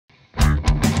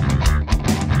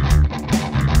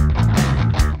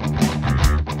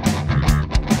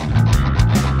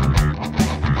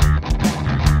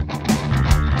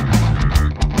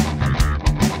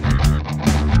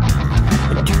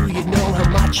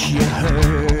much you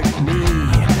hurt me.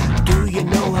 Do you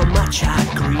know how much I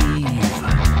grieve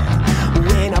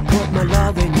when I put my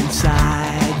loving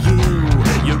inside you?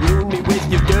 You ruined me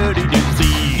with your dirty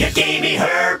disease. You gave me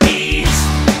herpes.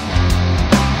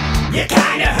 You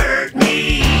kinda hurt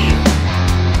me.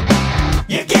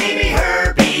 You gave me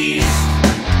herpes.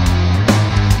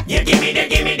 You give me the,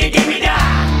 give me the, give me the.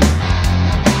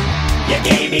 You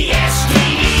gave me STDs.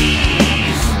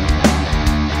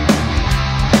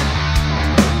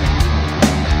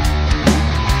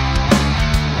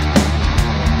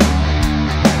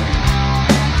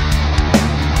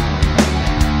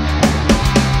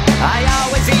 I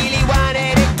always really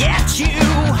wanted to get you,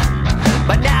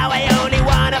 but now I only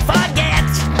wanna forget.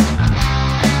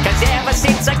 'Cause ever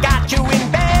since I got you in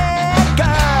bed,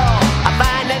 girl, I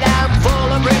find that I'm full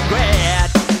of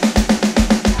regret.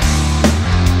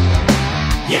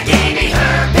 You gave me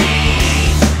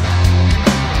herpes.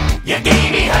 You gave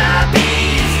me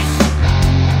herpes.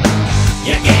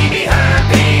 You gave me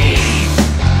herpes.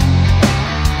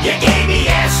 You gave me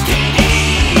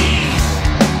STDs.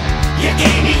 You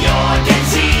gave me your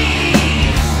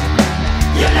disease.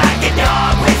 You're like a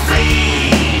dog with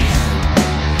fleas,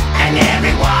 and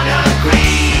everyone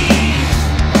agrees.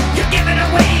 You give it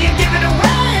away, you give it away.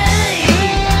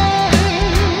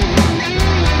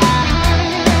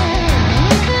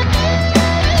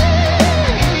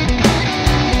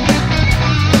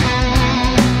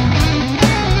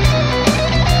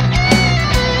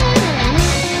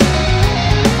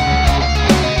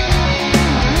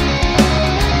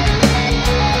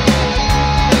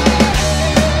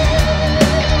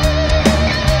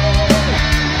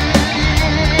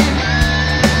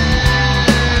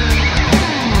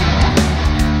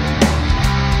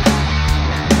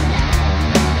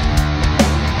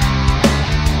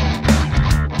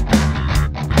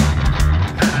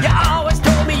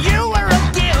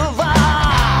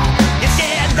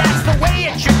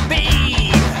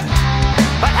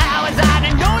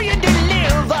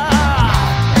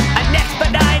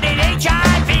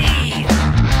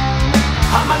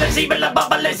 Zebra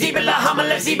bubble, zebra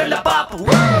humble, zebra pop. Woo!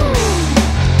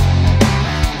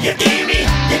 You gave me